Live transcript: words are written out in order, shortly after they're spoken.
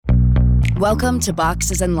Welcome to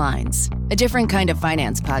Boxes and Lines, a different kind of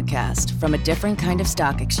finance podcast from a different kind of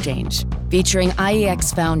stock exchange, featuring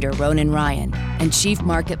IEX founder Ronan Ryan and Chief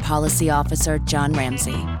Market Policy Officer John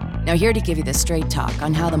Ramsey. Now here to give you the straight talk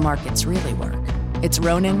on how the markets really work, it's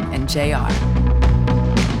Ronan and JR.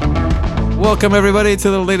 Welcome everybody to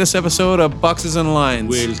the latest episode of Boxes and Lines.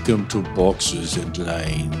 Welcome to Boxes and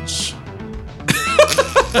Lines.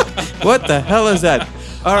 What the hell is that?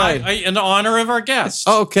 All right. In honor of our guest.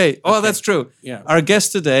 Okay. Oh, that's true. Yeah. Our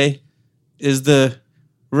guest today is the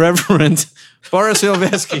Reverend Boris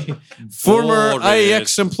Ilvesky, former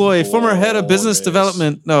IEX employee, former head of business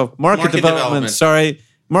development. No, market development. Sorry.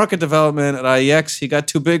 Market development at IEX. He got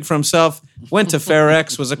too big for himself, went to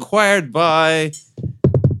FairX, was acquired by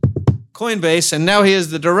Coinbase, and now he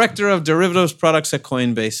is the director of derivatives products at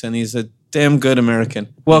Coinbase, and he's a damn good American.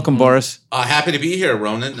 Welcome, Boris. Happy to be here,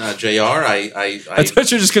 Ronan. JR, I thought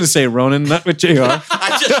you were just going to say Ronan, not with JR.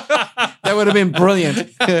 That would have been brilliant.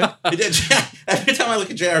 Every time I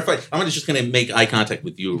look at JR, I'm just going to make eye contact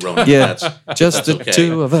with you, Ronan. Yeah, just the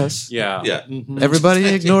two of us. Yeah. Mm-hmm. Everybody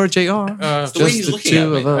ignore JR. Just the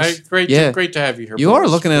two of us. Great to have you here. You are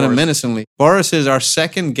looking at him menacingly. Boris is our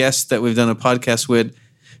second guest that we've done a podcast with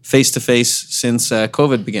face-to-face since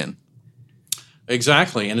COVID began.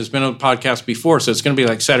 Exactly, and it's been on a podcast before, so it's going to be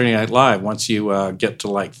like Saturday Night Live once you get to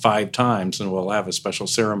like 5 times, and we'll have a special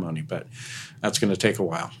ceremony. But that's going to take a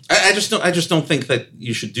while. I just don't think that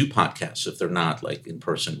you should do podcasts if they're not like in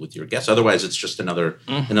person with your guests. Otherwise, it's just another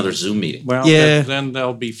Zoom meeting. Well, then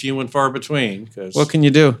they'll be few and far between. What can you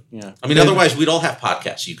do? Yeah, I mean, otherwise we'd all have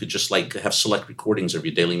podcasts. You could just like have select recordings of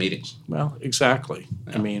your daily meetings. Well, exactly.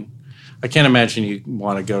 Yeah. I mean, I can't imagine you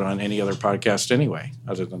want to go on any other podcast anyway,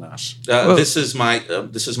 other than us. This is my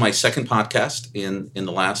second podcast in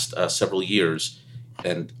the last several years,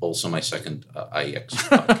 and also my second IEX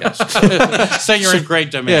podcast. So you're in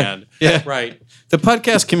great demand. Yeah, right. The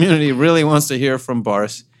podcast community really wants to hear from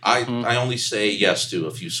Boris. I only say yes to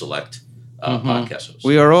a few select podcast hosts.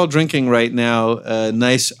 We are all drinking right now a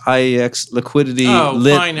nice IEX liquidity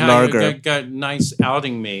lit fine. lager. You got nice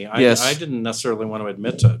outing me. Yes. I didn't necessarily want to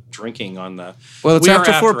admit to drinking on the... Well, it's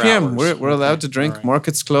after 4 hours. p.m. We're allowed to drink. Right.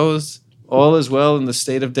 Market's closed. All is well in the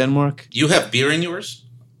state of Denmark. You have beer in yours?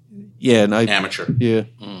 Yeah. And Amateur. Yeah.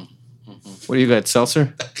 Mm-hmm. What do you got,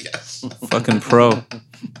 seltzer? Yes. Fucking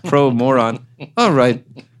pro moron. All right.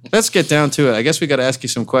 Let's get down to it. I guess we got to ask you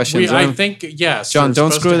some questions. I think, yes. John,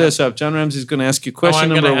 don't screw this up. John Ramsey's going to ask you question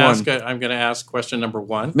number 1. I'm going to ask question number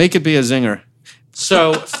 1. Make it be a zinger.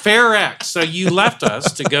 So, FairX. So you left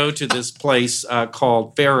us to go to this place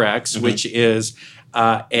called FairX, which is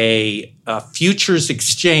a futures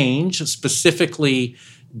exchange specifically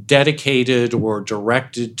dedicated or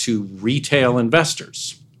directed to retail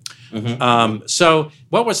investors. So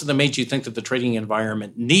what was it that made you think that the trading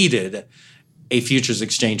environment needed a futures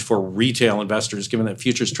exchange for retail investors, given that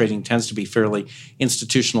futures trading tends to be fairly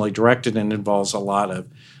institutionally directed and involves a lot of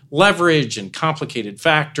leverage and complicated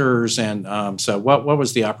factors? And so what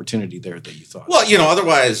was the opportunity there that you thought? Well,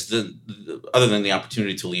 otherwise, other than the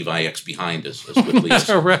opportunity to leave IEX behind as quickly as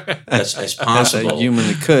possible. As I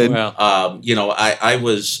humanly could. Well, I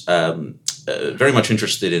was very much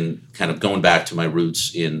interested in kind of going back to my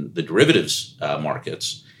roots in the derivatives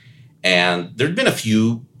markets. And there'd been a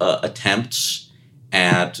few attempts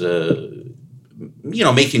at,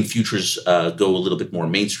 making futures go a little bit more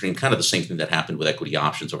mainstream, kind of the same thing that happened with equity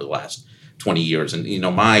options over the last 20 years. And,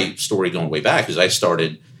 my story going way back is I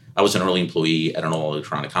was an early employee at an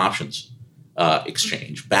all-electronic options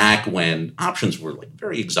exchange back when options were like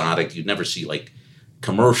very exotic. You'd never see like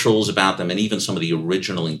commercials about them. And even some of the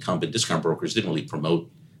original incumbent discount brokers didn't really promote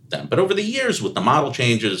them. But over the years, with the model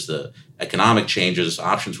changes, the economic changes,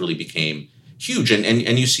 options really became huge.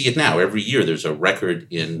 And you see it now. Every year there's a record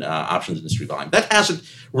in options industry volume. That hasn't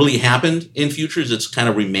really happened in futures. It's kind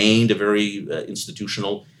of remained a very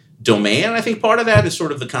institutional domain. And I think part of that is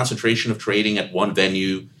sort of the concentration of trading at one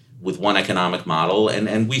venue with one economic model.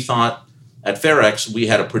 And we thought at FairX we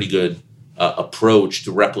had a pretty good approach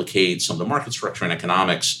to replicate some of the market structure and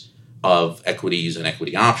economics of equities and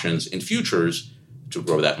equity options in futures to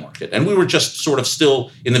grow that market. And we were just sort of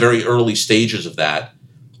still in the very early stages of that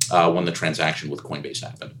when the transaction with Coinbase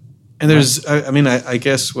happened. And there's, I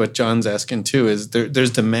guess what John's asking too is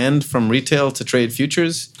there's demand from retail to trade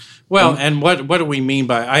futures. Well, and what do we mean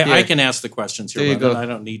by, I can ask the questions here. There you go. I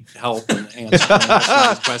don't need help in answering these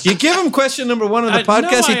questions. You give him question number 1 of the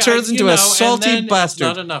podcast, he turns into a salty bastard.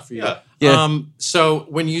 It's not enough for you. Yeah. So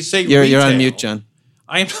when you say you're retail, on mute, John.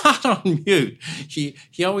 I'm not on mute. He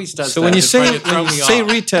always does so that. When you say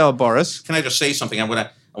retail, Boris. Can I just say something? I want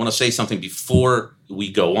to say something before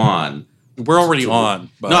we go on. We're already on.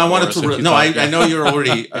 No, I wanted to. I know you're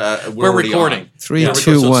already. We're recording. 3,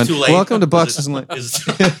 2, 1. Welcome to Boxes and Lines.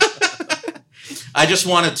 I just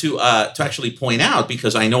wanted to actually point out,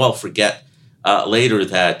 because I know I'll forget later,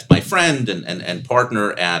 that my friend and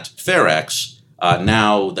partner at FairX,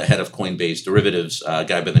 now the head of Coinbase Derivatives, a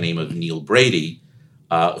guy by the name of Neil Brady,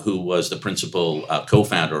 who was the principal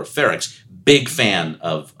co-founder of FairX, big fan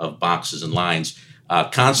of Boxes and Lines,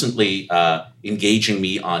 constantly engaging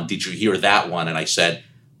me on, did you hear that one? And I said,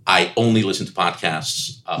 I only listen to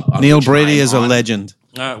podcasts. Neil Brady is a legend.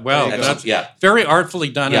 That's very artfully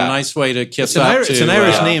done. A nice way to kiss up. It's an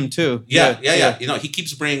Irish name too. Yeah. You know, he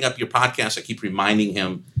keeps bringing up your podcast. I keep reminding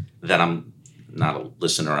him that I'm not a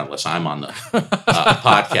listener unless I'm on the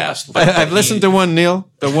podcast. But I've listened to one, Neil,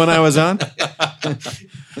 the one I was on.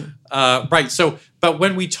 Right. So, but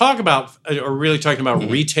when we talk about, are really talking about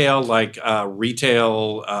retail, like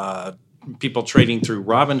retail people trading through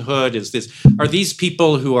Robinhood? Are these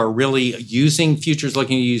people who are really using futures,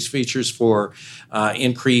 looking to use futures for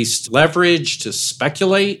increased leverage to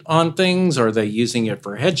speculate on things? Are they using it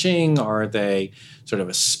for hedging? Are they sort of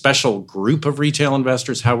a special group of retail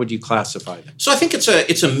investors? How would you classify them? So I think it's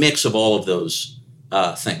a mix of all of those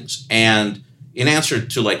things. And in answer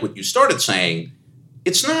to like what you started saying,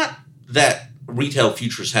 it's not that retail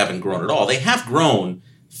futures haven't grown at all. They have grown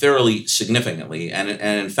fairly significantly. And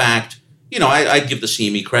in fact, you know, I'd give the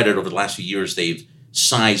CME credit. Over the last few years, they've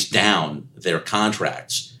sized down their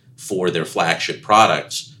contracts for their flagship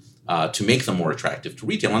products to make them more attractive to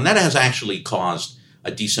retail. And that has actually caused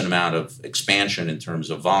a decent amount of expansion in terms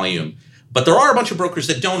of volume. But there are a bunch of brokers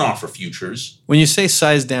that don't offer futures. When you say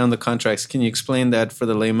size down the contracts, can you explain that for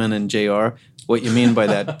the layman and JR, what you mean by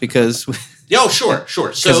that? Because sure.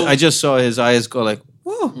 So I just saw his eyes go like,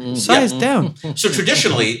 whoa, size down. So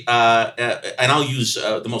traditionally, and I'll use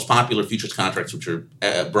the most popular futures contracts, which are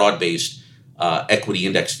broad-based equity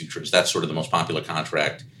index futures. That's sort of the most popular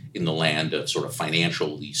contract in the land of sort of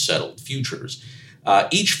financially settled futures.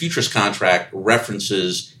 Each futures contract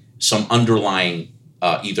references some underlying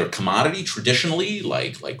either commodity, traditionally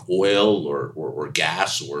like oil or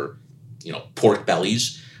gas or pork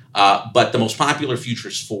bellies. But the most popular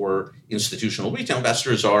futures for institutional retail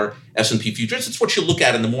investors are S&P futures. It's what you look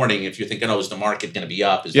at in the morning if you're thinking, is the market going to be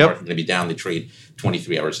up? Is the market going to be down? They trade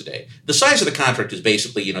 23 hours a day. The size of the contract is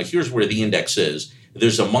basically, here's where the index is.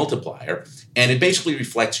 There's a multiplier, and it basically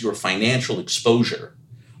reflects your financial exposure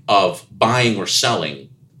of buying or selling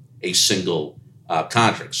a single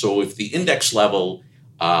contract. So if the index level,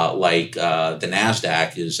 like the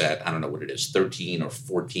NASDAQ is at, I don't know what it is, $13,000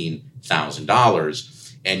 or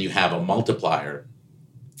 $14,000, and you have a multiplier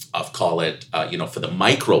of, call it, for the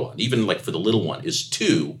micro one, even like for the little one, is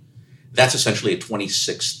 2, that's essentially a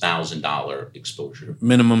 $26,000 exposure.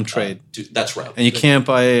 Minimum trade. That's right. And you can't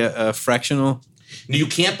buy a fractional? No, you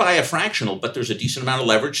can't buy a fractional, but there's a decent amount of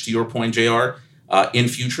leverage, to your point, JR, in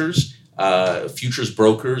futures. Futures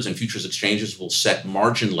brokers and futures exchanges will set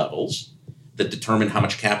margin levels that determine how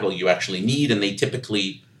much capital you actually need, and they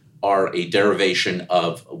typically are a derivation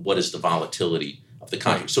of what is the volatility of the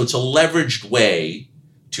contract. So it's a leveraged way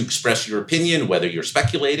to express your opinion, whether you're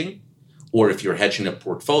speculating or if you're hedging a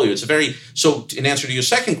portfolio. So in answer to your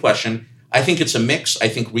second question, I think it's a mix. I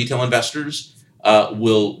think retail investors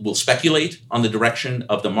will speculate on the direction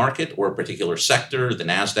of the market or a particular sector, the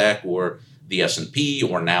NASDAQ or the S&P,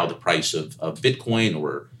 or now the price of Bitcoin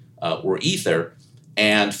or Ether.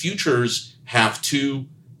 And futures have two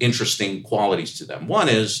interesting qualities to them. One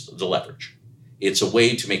is the leverage. It's a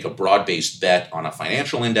way to make a broad-based bet on a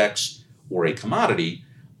financial index or a commodity,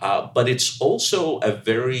 but it's also a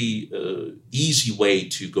very easy way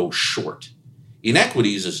to go short. In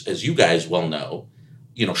equities, as you guys well know,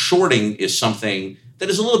 shorting is something that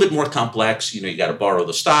is a little bit more complex. You got to borrow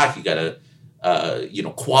the stock, you got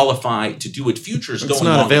to qualify to do it. Futures it's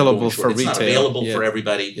not available for retail. It's not available for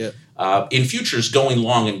everybody. Yeah. In futures, going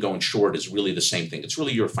long and going short is really the same thing. It's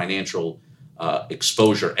really your financial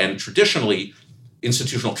exposure. And traditionally,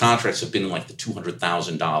 institutional contracts have been in like the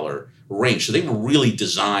 $200,000 range. So they were really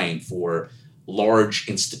designed for large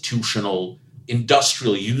institutional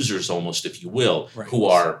industrial users, almost, if you will, who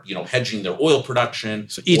are hedging their oil production.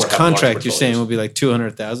 So each contract you're saying will be like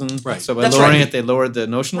 200,000. Right. So by lowering it, they lowered the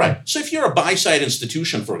notional. Right. So if you're a buy-side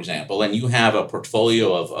institution, for example, and you have a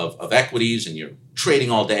portfolio of equities and you're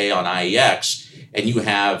trading all day on IEX, and you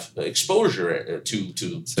have exposure to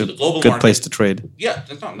the global market. Good place to trade. Yeah.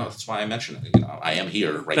 No, that's why I mentioned it. I am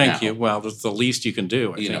here right now. Thank you. Well, that's the least you can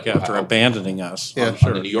do, I think, after abandoning us. Yeah.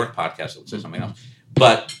 On the New York podcast, I would say something else.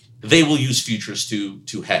 But they will use futures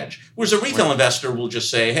to hedge. Whereas a retail investor will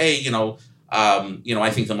just say, hey, I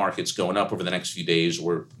think the market's going up over the next few days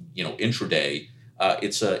or, intraday.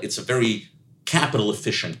 It's a very capital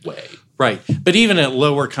efficient way. Right. But even at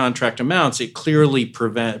lower contract amounts, it clearly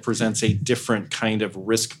presents a different kind of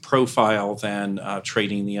risk profile than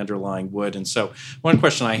trading the underlying would. And so one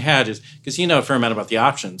question I had is, because you know a fair amount about the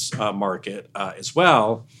options market as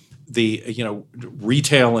well, the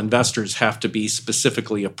retail investors have to be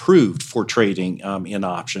specifically approved for trading in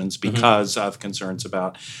options because of concerns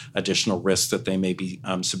about additional risks that they may be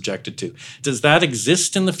subjected to. Does that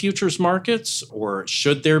exist in the futures markets, or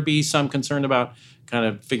should there be some concern about kind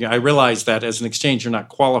of figuring? I realize that as an exchange, you're not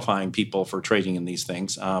qualifying people for trading in these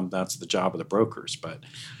things. That's the job of the brokers. But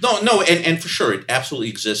no, and for sure, it absolutely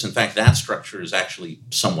exists. In fact, that structure is actually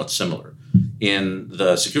somewhat similar. In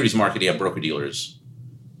the securities market, you have broker-dealers,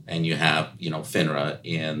 and you have, FINRA.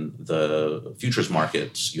 In the futures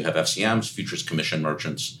markets, you have FCMs, futures commission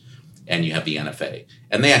merchants, and you have the NFA.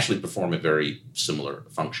 And they actually perform a very similar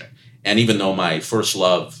function. And even though my first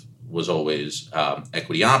love was always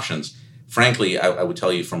equity options, frankly, I would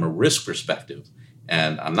tell you from a risk perspective,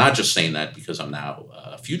 and I'm not just saying that because I'm now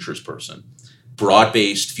a futures person,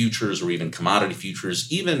 broad-based futures or even commodity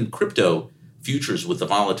futures, even crypto futures with the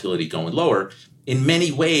volatility going lower, in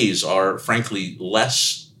many ways are frankly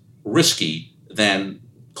less risky than,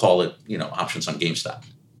 call it, options on GameStop.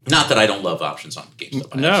 Not that I don't love options on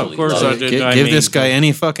GameStop. No, of course I did. Give this guy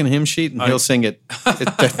any fucking hymn sheet and he'll sing it.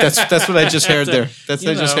 That's what I just heard there. That's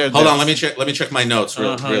what I just heard. Hold on, let me check my notes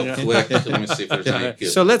real quick. Let me see if there's any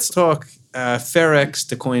good. So let's talk FairX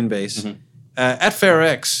to Coinbase. Mm-hmm. At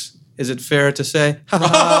FairX, is it fair to say?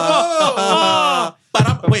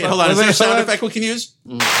 Wait, hold on. Is there a sound effect we can use?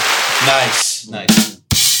 Nice.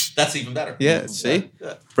 That's even better. Yeah, see?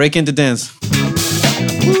 Good. Break into dance.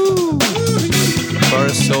 Woo! Bar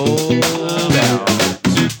sold out.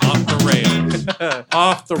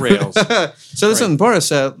 Off the rails. So listen,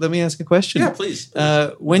 Boris, let me ask a question. Yeah, please.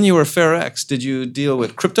 When you were FairX, did you deal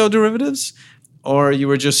with crypto derivatives, or you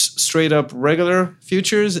were just straight up regular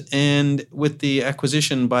futures? And with the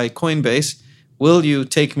acquisition by Coinbase, will you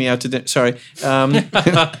take me out to dinner? Sorry.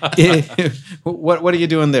 What are you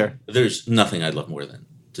doing there? There's nothing I'd love more than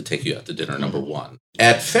to take you out to dinner, number one.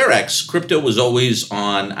 At FairX, crypto was always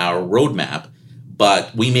on our roadmap,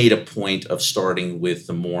 but we made a point of starting with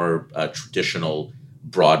the more traditional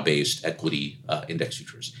broad-based equity index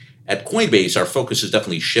futures. At Coinbase, our focus has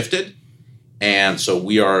definitely shifted, and so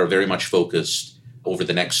we are very much focused over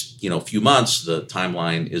the next few months. The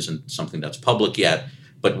timeline isn't something that's public yet,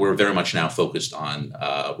 but we're very much now focused on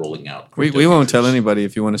rolling out crypto We won't futures. tell anybody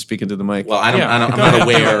if you want to speak into the mic. Well, I'm not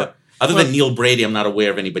aware. Other than Neil Brady, I'm not aware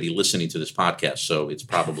of anybody listening to this podcast, so it's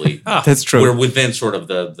probably That's true. We're within sort of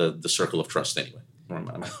the circle of trust anyway.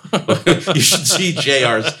 You should see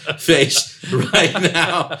JR's face right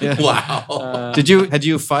now. Yeah. Wow. Had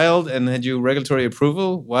you filed and had you regulatory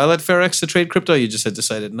approval while at FairX to trade crypto? You just had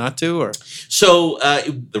decided not to, or? So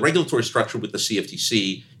the regulatory structure with the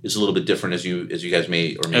CFTC is a little bit different, as you guys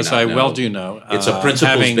may or may As not I know. well do know. It's a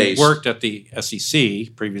principles-based. Having worked at the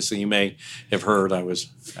SEC previously, you may have heard I was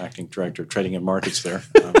acting director of trading and markets there.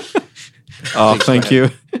 Thank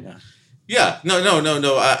you. Yeah. No.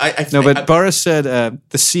 But Boris said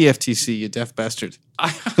the CFTC, you deaf bastard.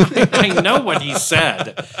 I know what he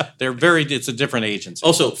said. It's a different agency.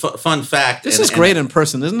 Also, fun fact. This is great in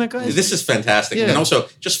person, isn't it, guys? This is fantastic. Yeah. And also,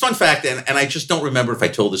 just fun fact, and I just don't remember if I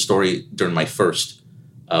told this story during my first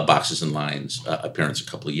Boxes and Lines appearance a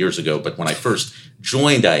couple of years ago, but when I first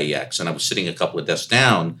joined IEX and I was sitting a couple of desks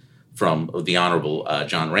down from the Honorable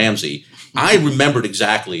John Ramsey, I remembered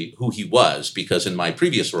exactly who he was because in my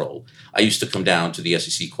previous role, I used to come down to the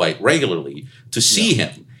SEC quite regularly to see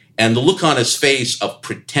him. And the look on his face of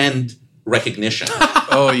pretend recognition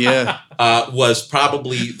Oh, yeah. was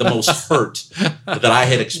probably the most hurt that I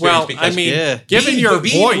had experienced. Well, because I mean, Yeah. given being- your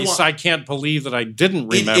being voice, one- I can't believe that I didn't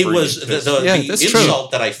remember. it was you. the that's true.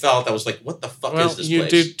 insult that I felt. I was like, what the fuck Well, is this you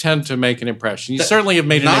place? do tend to make an impression. You certainly have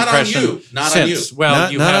made an Not on impression you. Not on since. you.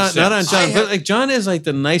 Well, you have not on since. John. I have- But like John is like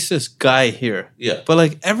the nicest guy here. Yeah. But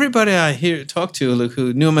like everybody I talk to, like,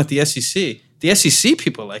 who knew him at the SEC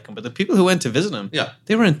people like him, but the people who went to visit him, Yeah.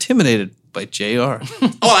 they were intimidated by JR.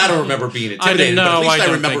 Oh, I don't remember being I intimidated, didn't but know. at least I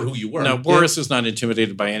don't remember think- who you were. No, Boris is not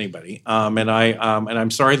intimidated by anybody, and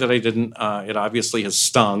I'm sorry that I didn't. It obviously has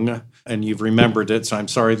stung, and you've remembered it. So I'm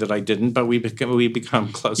sorry that I didn't. But we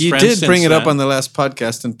become close You friends. did bring since it up then. on the last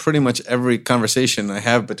podcast, and pretty much every conversation I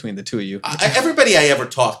have between the two of you. Everybody I ever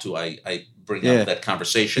talk to, I bring Yeah. up that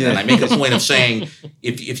conversation, Yeah. and I make a point of saying,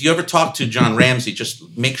 if you ever talk to John Ramsey,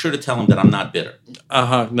 just make sure to tell him that I'm not bitter.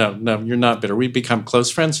 No, you're not bitter. We've become close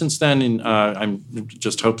friends since then, and I'm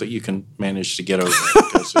just hope that you can manage to get over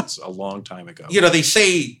it because it's a long time ago. You know, they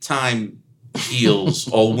say time heals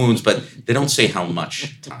all wounds, but they don't say how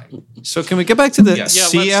much time. So can we get back to the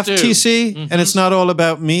Yes. Yeah, let's do. CFTC? And it's not all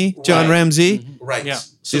about me, John Right. Ramsey. Right. Yeah.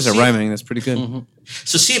 So These are rhyming. That's pretty good.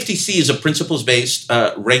 So CFTC is a principles-based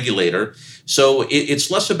regulator. So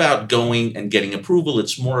it's less about going and getting approval.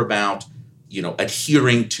 It's more about,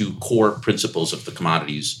 adhering to core principles of the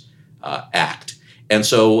Commodities Act. And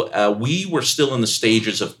so we were still in the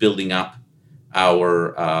stages of building up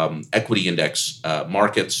our equity index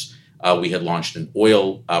markets. We had launched an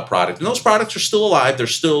oil product, and those products are still alive. They're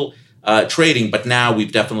still trading, but now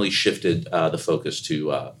we've definitely shifted the focus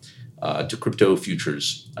to crypto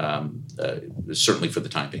futures, certainly for the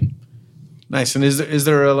time being. Nice. And is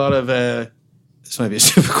there a lot of this might be a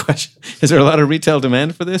stupid question. Is there a lot of retail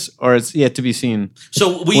demand for this, or it's yet to be seen?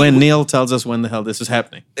 So when Neil tells us when the hell this is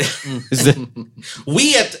happening,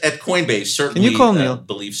 we at Coinbase certainly Can you call Neil?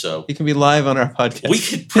 Believe so. He can be live on our podcast. We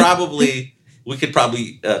could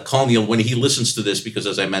probably call Neil when he listens to this, because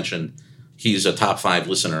as I mentioned, he's a top 5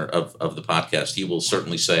 listener of the podcast. He will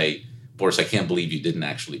certainly say, Boris, I can't believe you didn't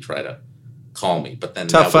actually try to call me. But then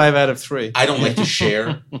top 5 out of 3. I don't like to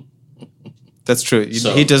share. That's true.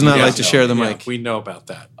 So, he does not yeah, like to share the Yeah, mic. we know about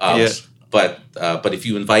that. But if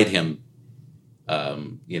you invite him,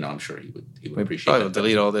 I'm sure he would We appreciate probably will that.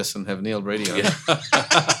 delete all this and have Neil radio. Yeah.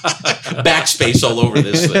 Backspace all over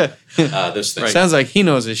this thing. Sounds like he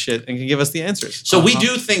knows his shit and can give us the answers. So we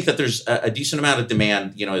do think that there's a decent amount of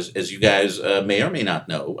demand. As you guys may or may not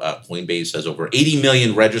know, Coinbase has over 80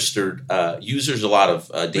 million registered users, a lot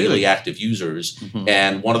of daily active users,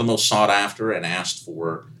 and one of the most sought after and asked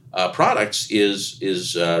for products is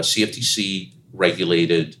CFTC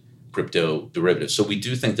regulated crypto derivatives. So we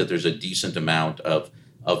do think that there's a decent amount of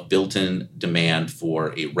built-in demand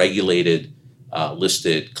for a regulated,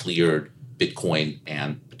 listed, cleared Bitcoin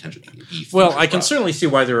and potentially ETH. Well, I can product. certainly see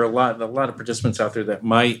why there are a lot of participants out there that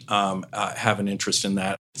might have an interest in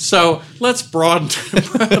that. So let's broaden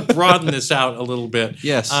this out a little bit.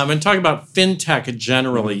 Yes. And talk about fintech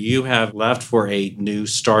generally. You have left for a new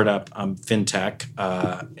startup fintech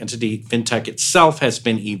entity. Fintech itself has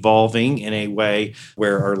been evolving in a way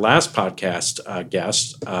where our last podcast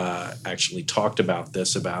guest actually talked about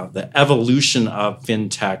this, about the evolution of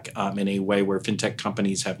fintech in a way where fintech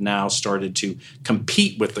companies have now started to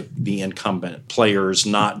compete with the incumbent players,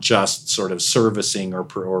 not just sort of servicing or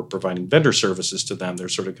providing vendor services to them. They're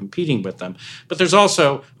sort of competing with them. But there's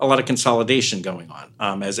also a lot of consolidation going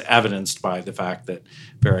on, as evidenced by the fact that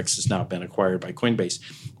Fair-X has now been acquired by Coinbase.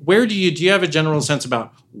 Do you have a general sense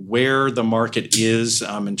about where the market is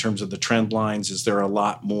in terms of the trend lines? Is there a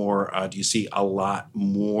lot more? Do you see a lot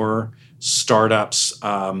more startups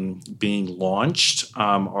being launched?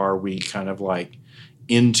 Are we kind of like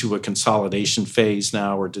into a consolidation phase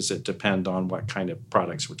now, or does it depend on what kind of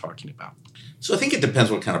products we're talking about? So I think it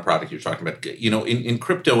depends what kind of product you're talking about. In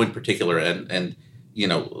crypto in particular, and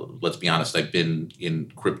let's be honest, I've been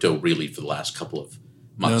in crypto really for the last couple of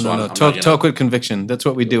months. No. Talk with conviction. That's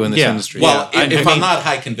what we do in this industry. Well, Yeah, if I'm not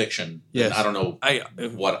high conviction, Yes. then I don't know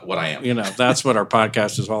what I am. That's what our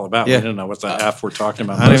podcast is all about. Yeah. We don't know what the F we're talking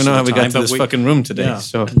about. I don't most even know of how the we got time, to but this fucking room today. Yeah.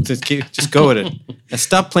 So just go with it. And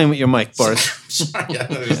stop playing with your mic, Boris. Sorry,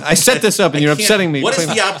 I set this up and you're upsetting me. What is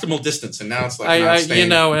the optimal distance? And now it's like not I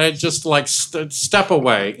staying. just like step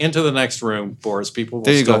away into the next room, Boris. People will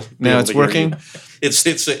There you still go. be Now able it's to hear working. you.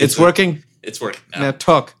 It's working. It's working. Now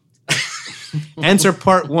talk. Answer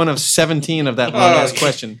part 1 of 17 of that long ass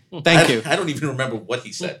question. Thank you. I don't even remember what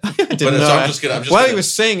he said. I didn't know. So I'm just gonna. While he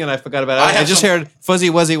was saying it, I forgot about it. I just heard Fuzzy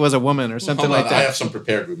Wuzzy was a woman or something Hold on, like that. I have some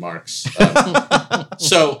prepared remarks.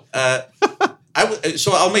 So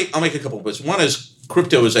I'll make a couple of points. One is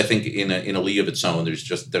crypto is, I think, in a league of its own. There's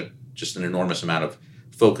just an enormous amount of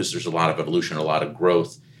focus. There's a lot of evolution, a lot of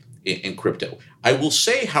growth in crypto. I will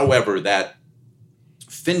say, however, that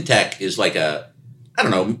fintech is like I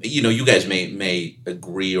don't know, you guys may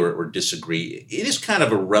agree or disagree. It is kind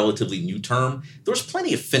of a relatively new term. There was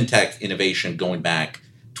plenty of fintech innovation going back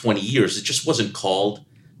 20 years. It just wasn't called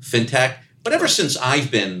fintech. But ever since I've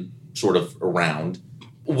been sort of around,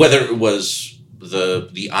 whether it was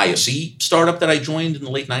the ISE startup that I joined in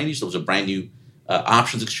the late 90s, there was a brand new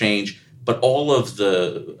options exchange, but all of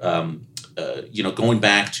the, going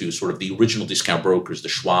back to sort of the original discount brokers, the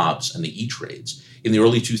Schwabs and the E-Trades. In the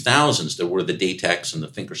early 2000s, there were the Datex and the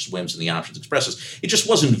Thinkorswims and the Options Expresses. It just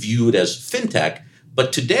wasn't viewed as fintech.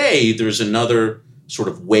 But today, there's another sort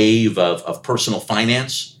of wave of personal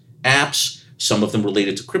finance apps, some of them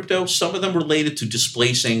related to crypto, some of them related to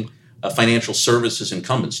displacing financial services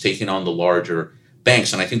incumbents, taking on the larger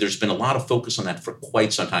banks. And I think there's been a lot of focus on that for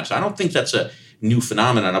quite some time. So I don't think that's a new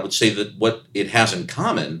phenomenon. I would say that what it has in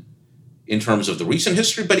common in terms of the recent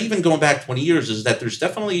history, but even going back 20 years, is that there's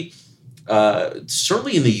definitely,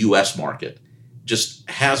 certainly in the U.S. market, just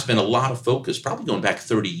has been a lot of focus, probably going back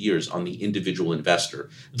 30 years, on the individual investor.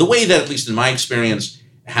 The way that, at least in my experience,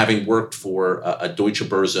 having worked for a Deutsche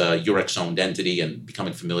Börse Eurex-owned entity and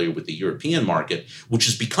becoming familiar with the European market, which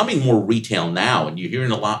is becoming more retail now, and you're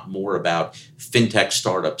hearing a lot more about fintech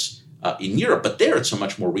startups in Europe, but there it's a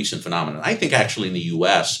much more recent phenomenon. I think actually in the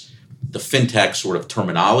U.S., the fintech sort of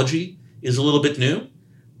terminology is a little bit new,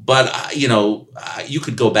 but you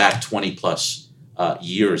could go back 20 plus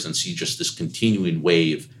years and see just this continuing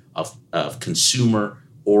wave of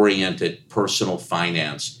consumer-oriented personal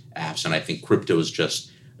finance apps, and I think crypto is just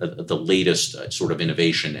the latest sort of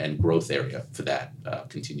innovation and growth area for that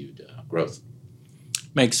continued growth.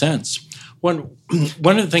 Makes sense. One of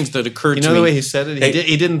the things that occurred to me... You know the way he said it?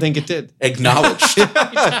 He didn't think it did. Acknowledged.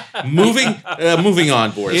 Moving on,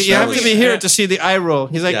 Boris. You have to be here to see the eye roll.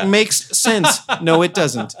 He's like, makes sense. No, it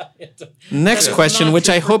doesn't. Next question, which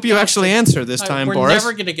I hope you actually answer this time, Boris. We're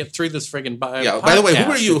never going to get through this friggin' podcast. By the way,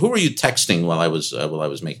 who were you texting while I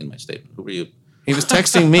was making my statement? Who were you... He was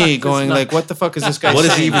texting me going like, what the fuck is this guy saying? What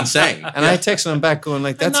is he even saying? And I texted him back going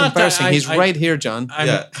like, that's embarrassing. He's right here, John.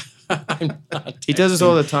 He does this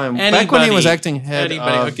all the time. Back when he was acting head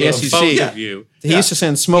of the SEC, he used to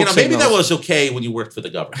send smoke signals. Maybe that was okay when you worked for the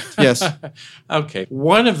government. Yes. Okay.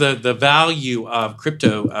 One of the value of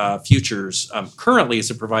crypto futures currently is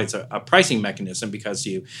it provides a pricing mechanism because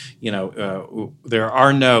there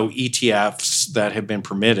are no ETFs that have been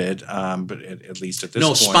permitted, but at least at this point.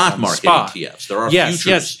 No spot market ETFs. There are futures.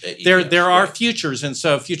 Yes. ETFs, there are futures, and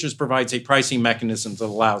so futures provides a pricing mechanism that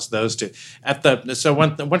allows those to. So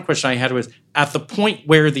one question I had was at the point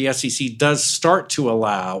where the SEC does start to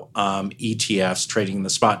allow ETFs trading in the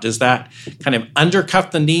spot, does that kind of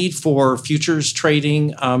undercut the need for futures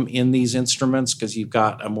trading in these instruments because you've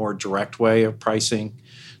got a more direct way of pricing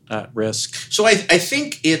risk? So I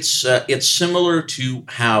think it's similar to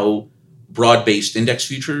how broad-based index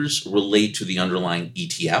futures relate to the underlying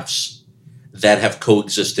ETFs that have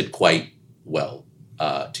coexisted quite well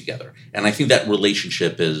together, and I think that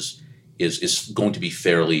relationship is going to be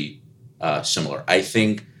fairly similar. I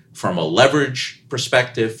think from a leverage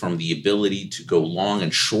perspective, from the ability to go long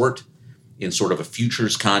and short in sort of a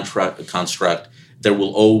futures construct, there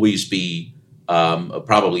will always be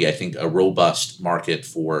probably, I think, a robust market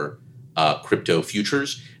for crypto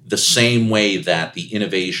futures, the same way that the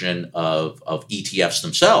innovation of ETFs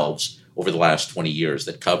themselves over the last 20 years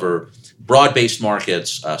that cover broad-based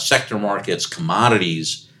markets, sector markets,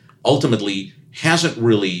 commodities, ultimately hasn't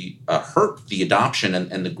really hurt the adoption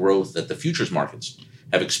and the growth that the futures markets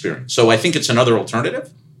have experienced. So I think it's another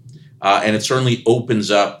alternative, and it certainly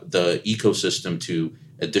opens up the ecosystem to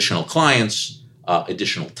additional clients,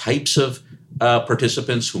 additional types of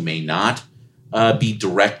participants who may not be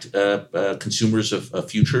direct consumers of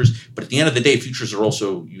futures. But at the end of the day, futures are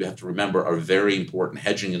also, you have to remember, are a very important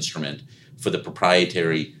hedging instrument for the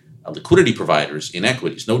proprietary liquidity providers in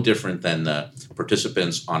equities, no different than the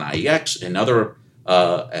participants on IEX and other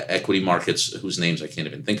equity markets whose names I can't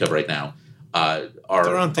even think of right now.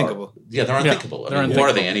 They're unthinkable. They're unthinkable. Yeah, who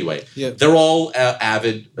are they anyway? Yeah. They're all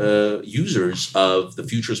avid users of the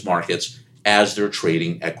futures markets as they're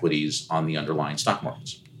trading equities on the underlying stock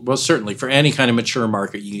markets. Well, certainly for any kind of mature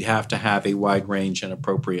market, you have to have a wide range and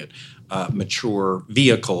appropriate mature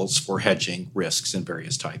vehicles for hedging risks in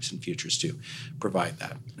various types and futures to provide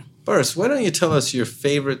that. Boris, why don't you tell us your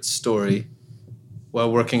favorite story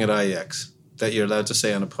while working at IEX that you're allowed to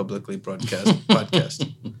say on a publicly broadcast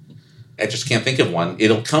podcast? I just can't think of one.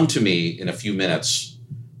 It'll come to me in a few minutes,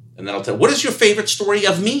 and then I'll tell. What is your favorite story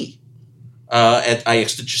of me at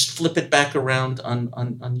IEX? To just flip it back around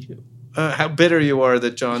on you. How bitter you are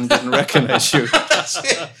that John didn't recognize you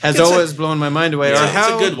has always blown my mind away. It's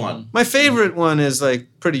a good one. My favorite one is like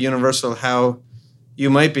pretty universal. How you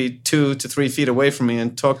might be 2 to 3 feet away from me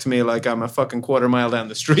and talk to me like I'm a fucking quarter mile down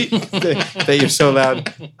the street. that you're so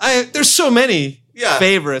loud. There's so many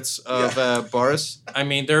favorites of Boris. I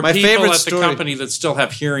mean, there are people at the company that still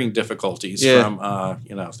have hearing difficulties from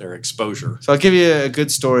their exposure. So I'll give you a good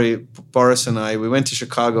story. Boris and I, we went to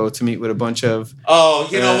Chicago to meet with a bunch of... Oh,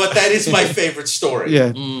 you know what? That is my favorite story.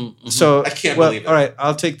 Yeah. Mm-hmm. So I can't believe it. All right,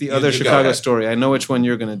 I'll take the other Chicago story. I know which one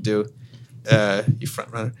you're going to do. You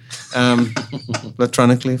front runner.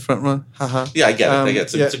 Electronically front run. Haha. Yeah, I get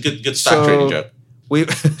it. It's a good stock trading joke.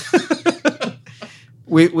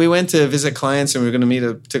 We went to visit clients and we were going to meet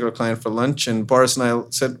a particular client for lunch, and Boris and I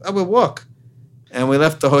said, I will walk. And we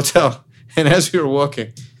left the hotel. And as we were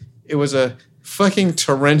walking, it was a fucking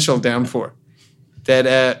torrential downpour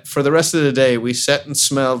that for the rest of the day we sat and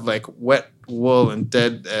smelled like wet wool and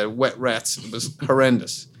dead wet rats. It was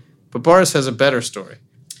horrendous. But Boris has a better story.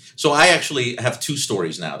 So I actually have two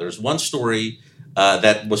stories now. There's one story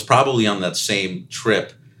that was probably on that same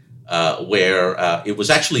trip where it was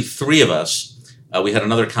actually three of us. We had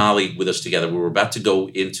another colleague with us together. We were about to go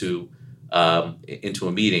into a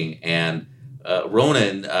meeting, and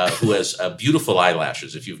Ronan, who has beautiful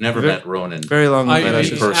eyelashes. If you've never met Ronan, very long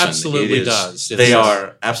eyelashes. in person, absolutely does. They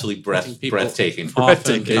are absolutely breathtaking.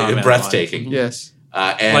 Breathtaking. Yes.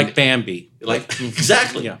 And like Bambi. Like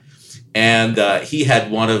exactly. Yeah. And he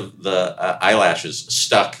had one of the eyelashes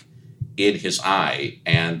stuck in his eye,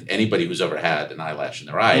 and anybody who's ever had an eyelash in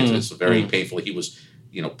their eye, it's very painful. He was,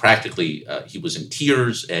 practically he was in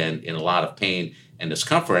tears and in a lot of pain and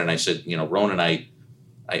discomfort. And I said, Ronan,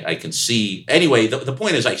 I can see. Anyway, the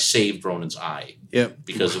point is, I saved Ronan's eye. Yep.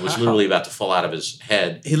 Because it was literally about to fall out of his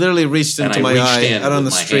head. He literally reached into my eye out on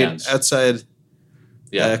the street outside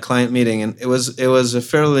a client meeting, and it was a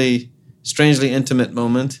fairly strangely intimate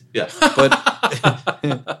moment. Yeah.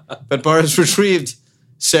 But Boris retrieved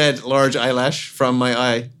said large eyelash from my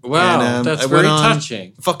eye. Wow, and, that's I very went on,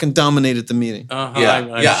 touching. Fucking dominated the meeting. I'm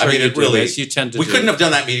I mean, it really. As you tend to we do. couldn't have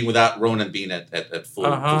done that meeting without Ronan being at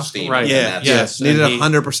full steam. Right. And Yes. Needed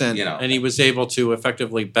 100%. And he was able to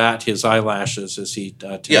effectively bat his eyelashes as he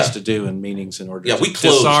tends to do in meetings in order to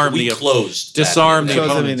disarm the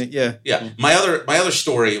opponent. Yeah. My other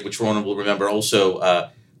story, which Ronan will remember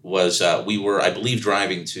also, was we were, I believe,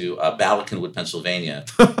 driving to Ballackinwood, Pennsylvania.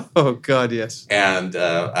 Oh, God, yes. And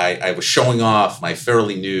I was showing off my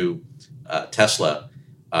fairly new Tesla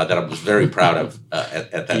that I was very proud of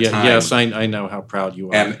at that time. Yes, I know how proud you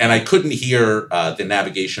are. And I couldn't hear the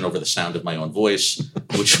navigation over the sound of my own voice,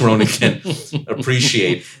 which Ronan can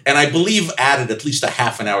appreciate. And I believe added at least a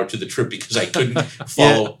half an hour to the trip because I couldn't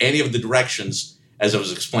follow any of the directions as I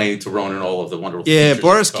was explaining to Ronan all of the wonderful features. Yeah,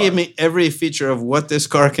 Boris gave me every feature of what this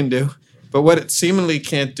car can do. But what it seemingly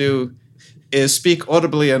can't do is speak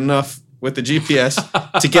audibly enough with the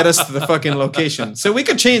GPS to get us to the fucking location. So we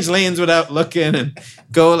could change lanes without looking and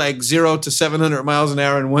go like 0 to 700 miles an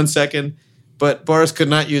hour in 1 second. But Boris could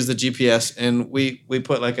not use the GPS, and we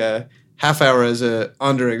put like a half hour as a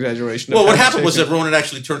under-exaggeration. Well, what happened was that Ronan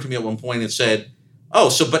actually turned to me at one point and said,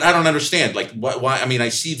 but I don't understand. Like, why? I mean, I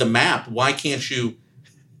see the map. Why can't you?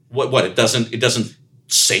 What? It doesn't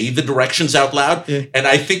say the directions out loud. Yeah. And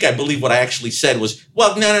I believe what I actually said was,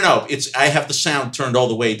 well, no. I have the sound turned all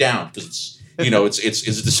the way down because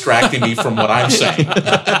it's distracting me from what I'm saying.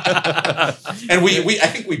 And I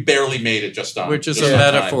think we barely made it just on. Which is a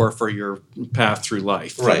metaphor for your path through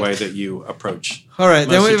life, the way that you approach. All right,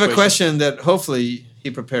 then we have a question that hopefully he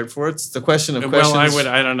prepared for. It's the question of questions. Well,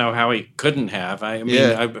 I don't know how he couldn't have. I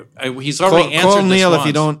mean, he's already answered call Neil this if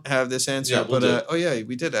you don't have this answer. Yeah, but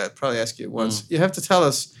we did probably ask you once. You have to tell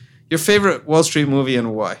us your favorite Wall Street movie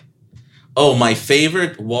and why. Oh, my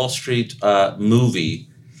favorite Wall Street movie.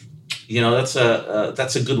 That's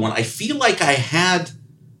a good one. I feel like I had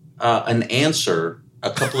an answer a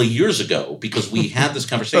couple of years ago because we had this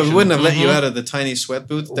conversation. We wouldn't have let you out of the tiny sweat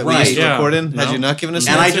booth that we used to record in had you not given us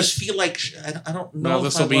an answer. And I just feel like I don't know. Well,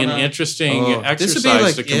 this will be an interesting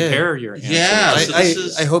exercise to compare your answers.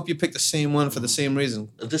 Yeah, I hope you picked the same one for the same reason.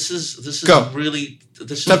 This is Go. really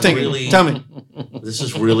Tell me. This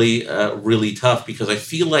is really really tough because I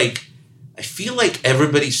feel like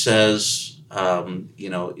everybody says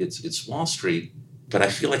it's Wall Street, but I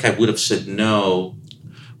feel like I would have said no.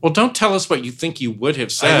 Well, don't tell us what you think you would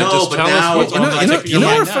have said. I know, just but tell now us what you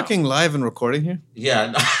know we're fucking live and recording here.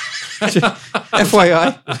 Yeah. No.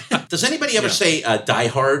 FYI. Does anybody ever say Die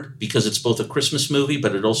Hard because it's both a Christmas movie,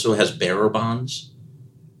 but it also has bearer bonds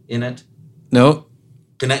in it? No.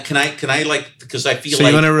 Can I like because I feel so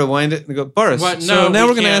you want to rewind it and go, Boris? What? So no, now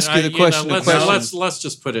we're going to ask you the question. Let's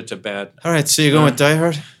just put it to bed. All right. So you're going with Die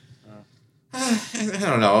Hard? I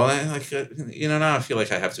don't know. Now I feel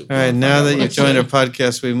like I have to. All right, now that you've joined our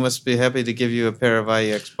podcast, we must be happy to give you a pair of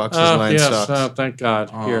IEX Boxes Line socks. Oh, thank God.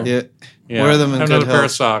 Here. Yeah. Wear them in good health. Another pair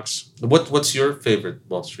of socks. What's your favorite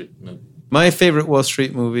Wall Street movie? My favorite Wall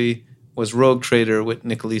Street movie was Rogue Trader with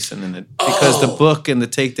Nick Leeson in it because the book and the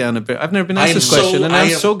takedown of I've never been asked this question, and I'm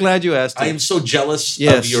so glad you asked it. I am so jealous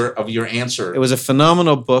of your answer. It was a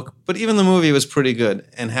phenomenal book, but even the movie was pretty good.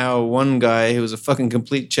 And how one guy who was a fucking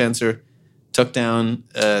complete chancer took down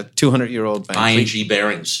a 200-year-old bank. ING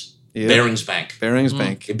Barings. Yeah. Barings Bank. Barings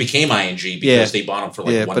Bank. It became ING because they bought them for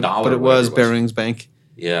like $1. But it was Barings Bank.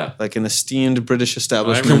 Yeah. Like an esteemed British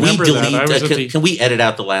establishment. Can we edit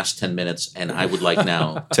out the last 10 minutes? And I would like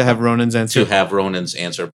now to have Ronan's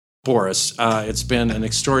answer. Boris. It's been an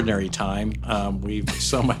extraordinary time. We've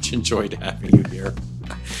so much enjoyed having you here.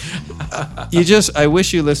 I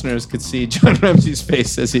wish you listeners could see John Ramsey's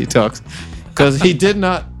face as he talks, because he did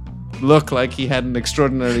not look like he had an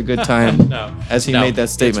extraordinarily good time as he made that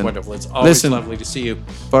statement. It's wonderful. It's always lovely to see you.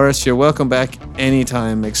 Boris, you're welcome back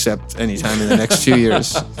anytime except anytime in the next 2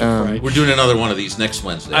 years. We're doing another one of these next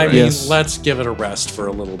Wednesday. Right? I mean, let's give it a rest for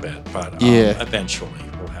a little bit, but eventually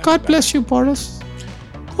we'll have God bless you, Boris.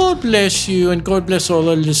 God bless you, and God bless all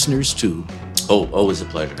our listeners too. Oh, always a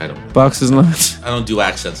pleasure. Boxes and Lines. I don't do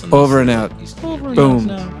accents. On this. Over and out. Boom.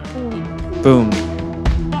 Boom.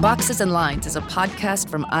 Boxes and Lines is a podcast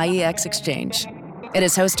from IEX Exchange. It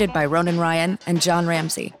is hosted by Ronan Ryan and John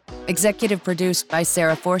Ramsey. Executive produced by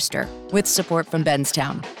Sarah Forster, with support from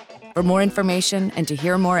Benstown. For more information and to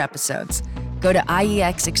hear more episodes, go to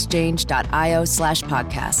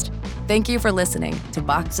iexexchange.io/podcast. Thank you for listening to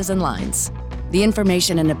Boxes and Lines. The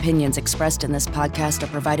information and opinions expressed in this podcast are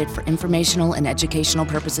provided for informational and educational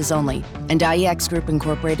purposes only, and IEX Group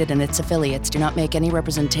Incorporated and its affiliates do not make any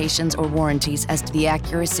representations or warranties as to the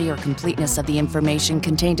accuracy or completeness of the information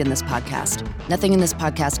contained in this podcast. Nothing in this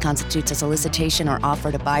podcast constitutes a solicitation or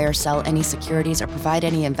offer to buy or sell any securities or provide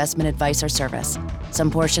any investment advice or service. Some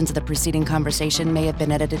portions of the preceding conversation may have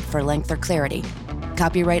been edited for length or clarity.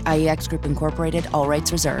 Copyright IEX Group Incorporated, all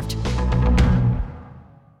rights reserved.